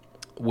movie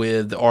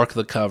with the Ark of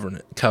the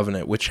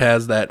Covenant, which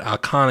has that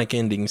iconic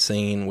ending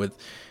scene with,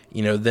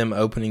 them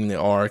opening the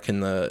Ark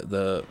and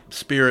the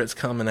spirits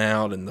coming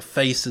out and the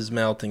faces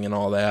melting and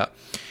all that.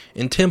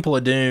 In Temple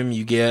of Doom,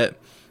 you get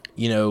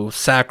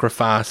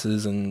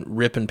sacrifices and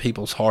ripping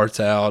people's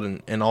hearts out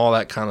and all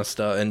that kind of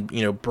stuff, and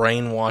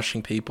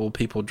brainwashing people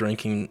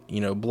drinking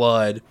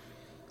blood.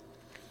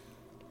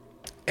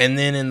 And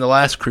then in The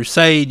Last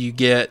Crusade, you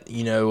get a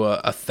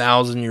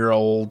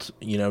 1,000-year-old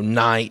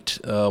knight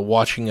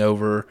watching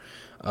over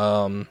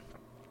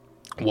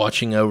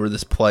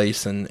this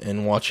place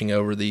and watching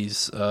over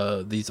these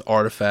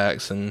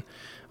artifacts, and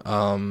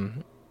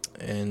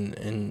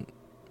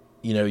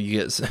you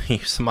get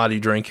somebody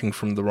drinking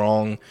from the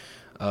wrong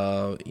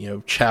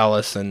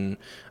chalice, and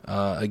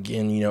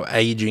again,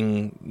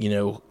 aging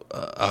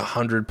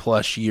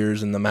 100+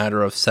 years in the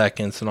matter of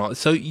seconds and all.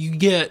 So you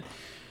get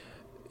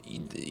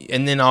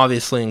and then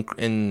obviously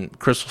in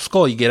Crystal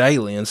Skull you get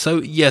aliens.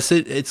 So yes,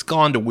 it's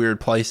gone to weird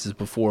places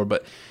before,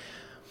 but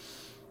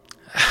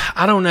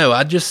I don't know.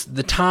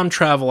 The time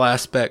travel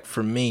aspect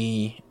for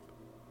me,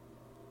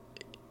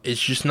 it's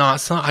just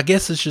not. I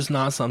guess it's just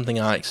not something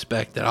I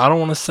expected. I don't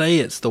want to say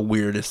it's the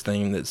weirdest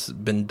thing that's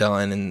been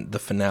done in the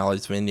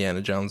finales of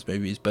Indiana Jones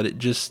movies, but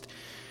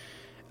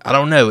I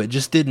don't know. It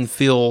just didn't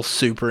feel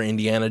super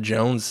Indiana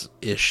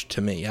Jones-ish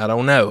to me. I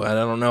don't know. I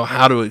don't know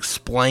how to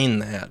explain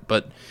that,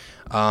 but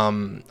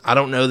I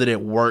don't know that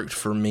it worked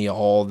for me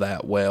all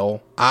that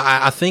well.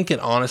 I think it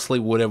honestly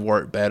would have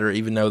worked better,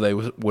 even though they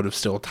would have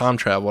still time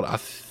traveled. I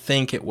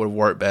think it would have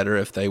worked better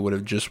if they would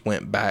have just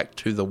went back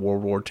to the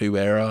World War II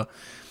era,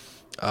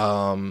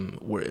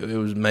 where it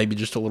was maybe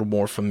just a little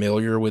more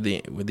familiar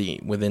within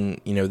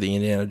the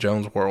Indiana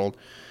Jones world.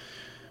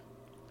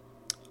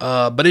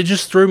 But it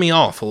just threw me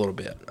off a little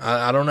bit.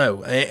 I don't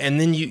know.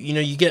 And then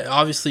you get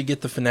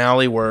the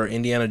finale where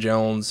Indiana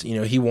Jones,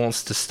 he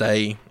wants to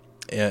stay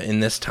in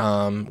this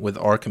time with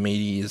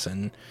Archimedes,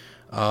 and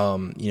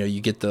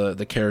you get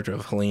the character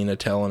of Helena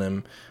telling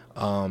him,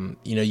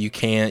 you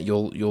can't,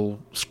 you'll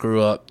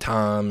screw up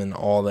time and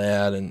all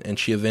that, and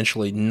she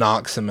eventually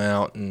knocks him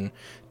out and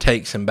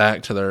takes him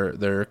back to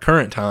their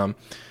current time.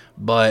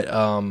 But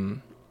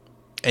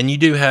and you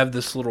do have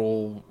this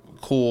little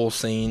cool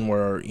scene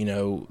where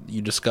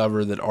you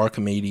discover that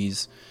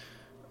Archimedes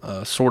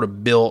sort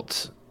of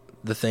built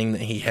the thing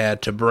that he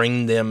had to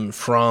bring them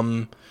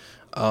from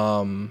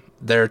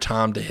their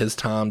time to his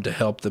time to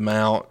help them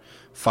out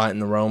fighting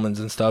the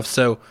Romans and stuff.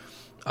 So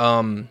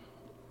the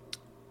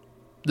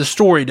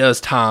story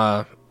does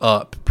tie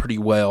up pretty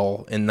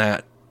well in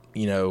that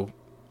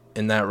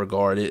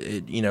regard.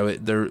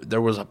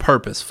 There was a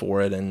purpose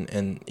for it,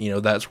 and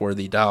that's where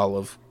the dial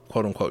of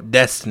quote unquote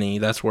destiny,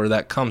 that's where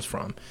that comes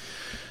from.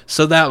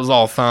 So that was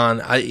all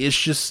fine. It's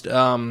just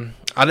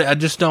I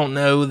just don't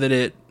know that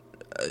it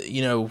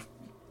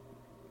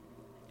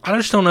I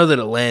just don't know that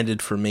it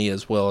landed for me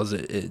as well as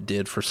it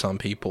did for some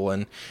people,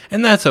 and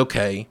that's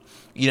okay.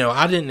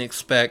 I didn't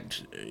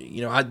expect,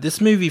 this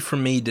movie for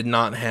me did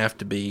not have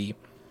to be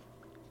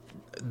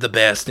the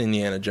best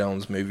Indiana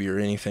Jones movie or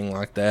anything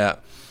like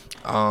that.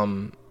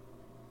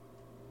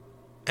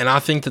 And I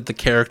think that the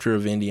character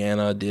of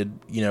Indiana did,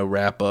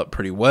 wrap up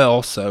pretty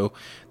well, so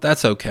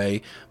that's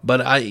okay.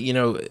 But I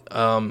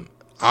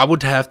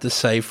would have to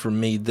say for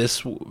me,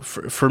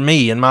 for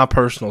me, in my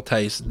personal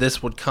taste,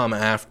 this would come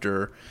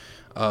after,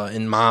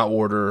 in my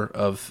order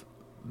of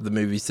the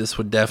movies, this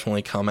would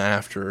definitely come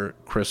after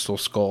Crystal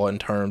Skull in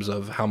terms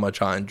of how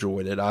much I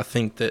enjoyed it. I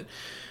think that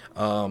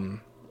the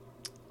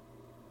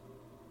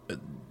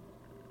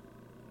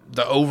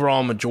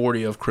overall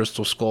majority of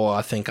Crystal Skull,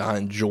 I think I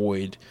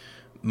enjoyed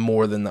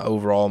more than the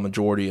overall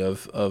majority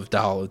of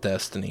Dial of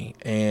Destiny.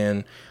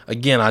 And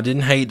again, I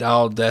didn't hate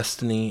Dial of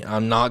Destiny.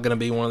 I'm not going to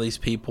be one of these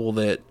people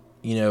that,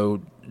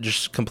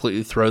 just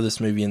completely throw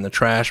this movie in the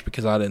trash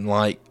because I didn't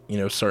like,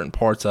 certain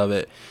parts of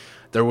it.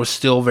 There was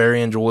still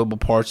very enjoyable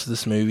parts of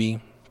this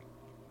movie.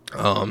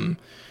 I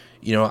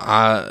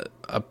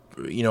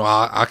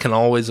can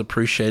always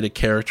appreciate a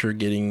character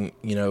getting,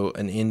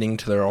 an ending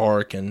to their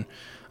arc, and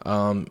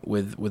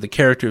with the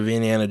character of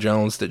Indiana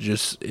Jones that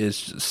just is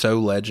so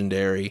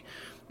legendary.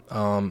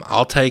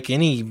 I'll take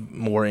any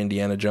more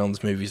Indiana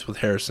Jones movies with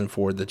Harrison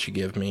Ford that you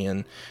give me,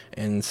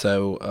 and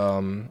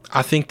so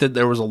I think that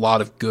there was a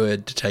lot of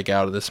good to take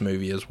out of this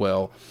movie as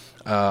well.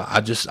 I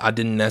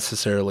didn't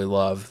necessarily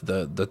love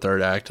the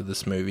third act of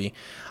this movie.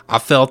 I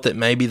felt that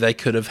maybe they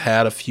could have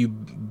had a few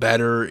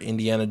better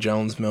Indiana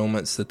Jones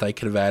moments that they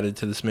could have added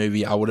to this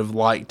movie. I would have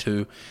liked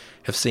to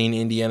have seen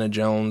Indiana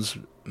Jones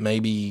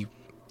maybe,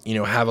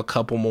 have a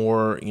couple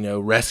more,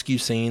 rescue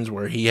scenes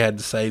where he had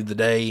to save the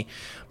day.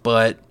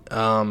 But,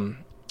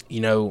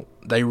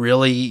 they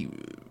really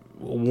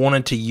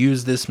wanted to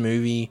use this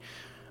movie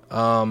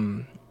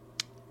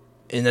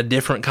in a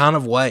different kind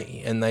of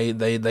way. And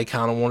they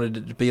kind of wanted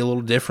it to be a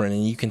little different,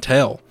 and you can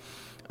tell.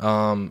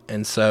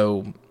 And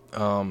so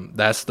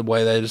that's the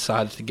way they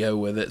decided to go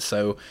with it.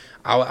 So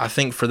I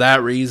think for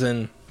that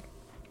reason,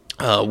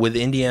 with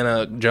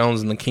Indiana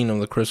Jones and the Kingdom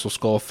of the Crystal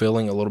Skull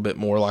feeling a little bit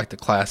more like the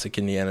classic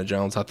Indiana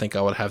Jones, I think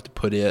I would have to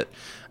put it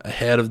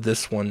ahead of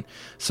this one.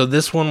 So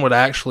this one would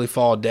actually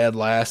fall dead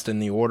last in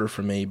the order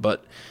for me.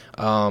 But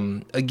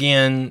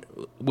again,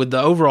 with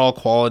the overall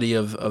quality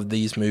of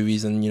these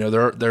movies, and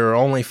there are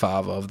only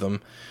 5 of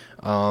them,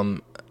 I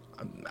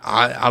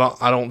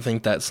don't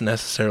think that's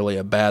necessarily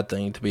a bad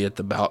thing to be at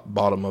the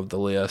bottom of the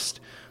list.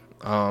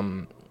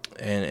 And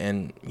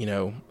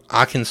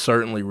I can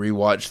certainly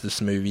rewatch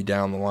this movie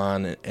down the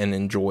line and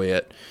enjoy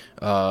it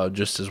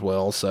just as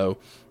well. So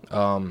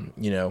I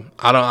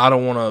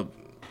don't want to.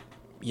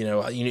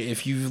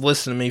 If you've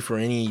listened to me for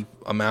any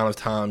amount of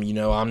time,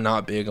 I'm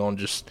not big on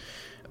just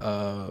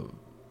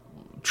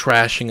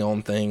trashing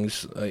on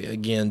things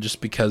again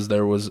just because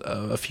there was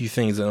a few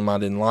things in them I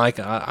didn't like.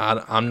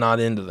 I'm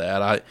not into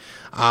that. I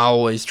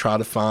always try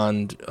to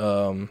find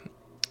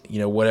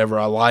whatever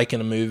I like in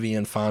a movie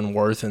and find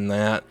worth in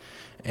that.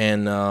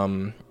 And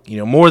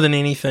more than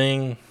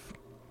anything,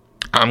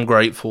 I'm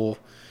grateful.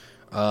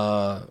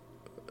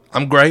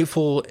 I'm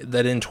grateful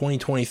that in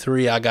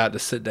 2023 I got to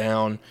sit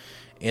down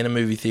in a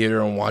movie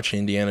theater and watch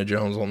Indiana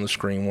Jones on the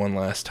screen one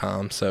last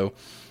time. So,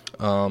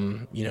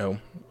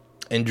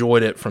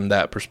 enjoyed it from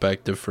that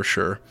perspective for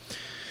sure.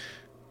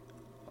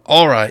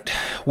 All right,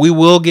 we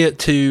will get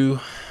to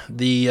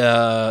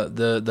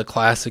the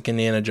classic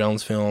Indiana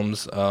Jones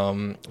films.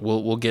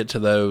 We'll get to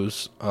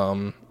those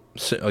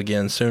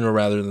again sooner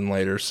rather than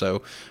later.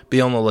 So be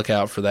on the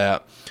lookout for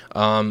that.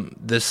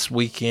 This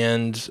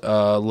weekend,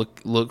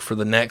 look for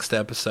the next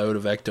episode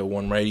of Ecto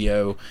One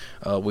Radio.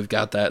 We've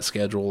got that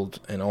scheduled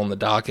and on the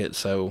docket,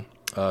 so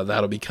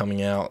that'll be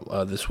coming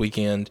out this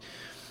weekend.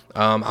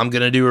 I'm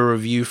going to do a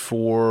review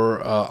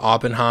for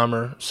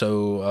Oppenheimer,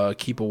 so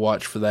keep a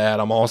watch for that.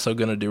 I'm also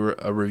going to do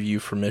a review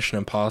for Mission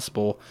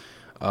Impossible,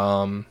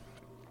 the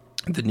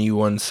new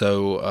one,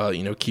 so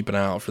keep an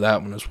eye out for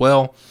that one as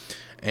well.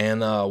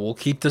 And we'll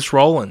keep this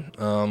rolling.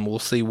 We'll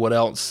see what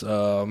else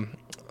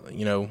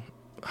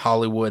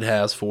Hollywood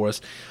has for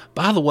us.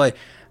 By the way,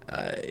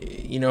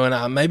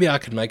 maybe I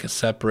could make a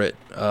separate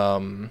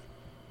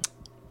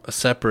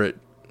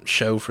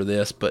show for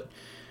this, but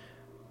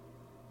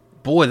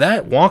boy,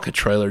 that Wonka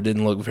trailer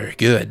didn't look very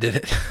good, did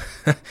it?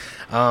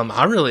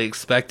 I really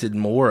expected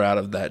more out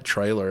of that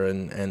trailer,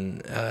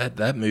 and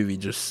that movie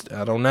just,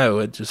 I don't know,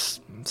 it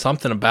just,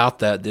 something about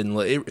that didn't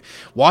look...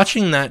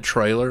 Watching that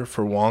trailer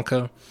for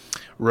Wonka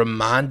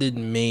reminded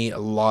me a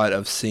lot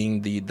of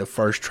seeing the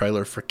first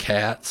trailer for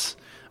Cats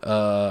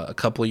a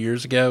couple of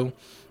years ago,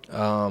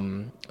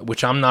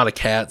 which I'm not a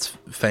Cats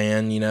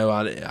fan,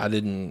 I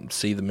didn't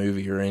see the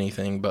movie or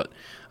anything, but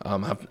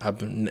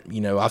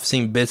I've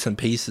seen bits and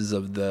pieces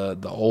of the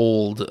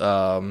old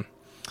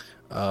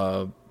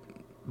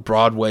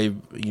Broadway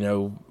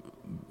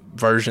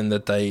version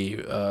that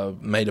they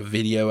made a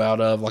video out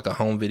of, like a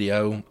home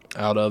video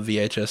out of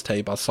VHS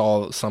tape. I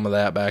saw some of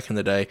that back in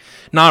the day.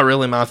 Not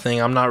really my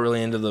thing. I'm not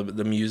really into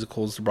the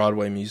musicals, the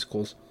Broadway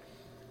musicals.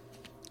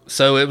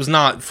 So it was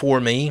not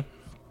for me,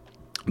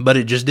 but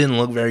it just didn't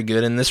look very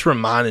good. And this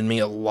reminded me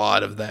a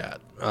lot of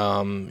that.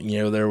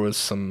 There was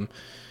some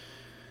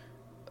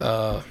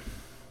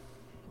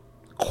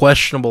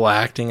questionable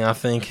acting, I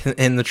think,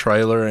 in the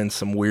trailer and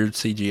some weird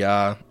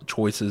CGI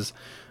choices.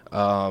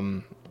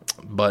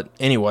 But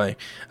anyway,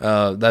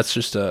 that's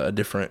just a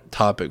different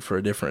topic for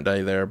a different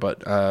day there.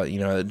 But,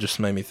 it just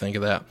made me think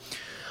of that.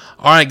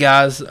 All right,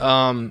 guys.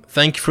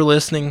 Thank you for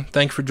listening.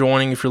 Thank you for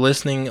joining. If you're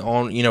listening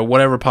on,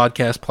 whatever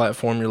podcast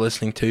platform you're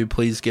listening to,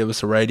 please give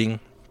us a rating.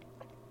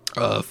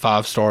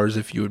 5 stars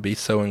if you would be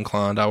so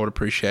inclined. I would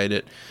appreciate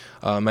it.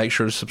 Make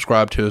sure to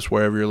subscribe to us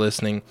wherever you're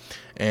listening.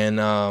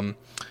 And,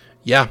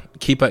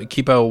 keep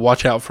a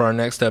watch out for our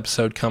next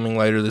episode coming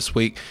later this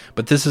week.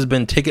 But this has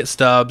been Ticket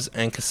Stubs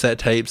and Cassette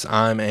Tapes.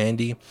 I'm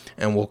Andy,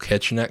 and we'll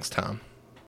catch you next time.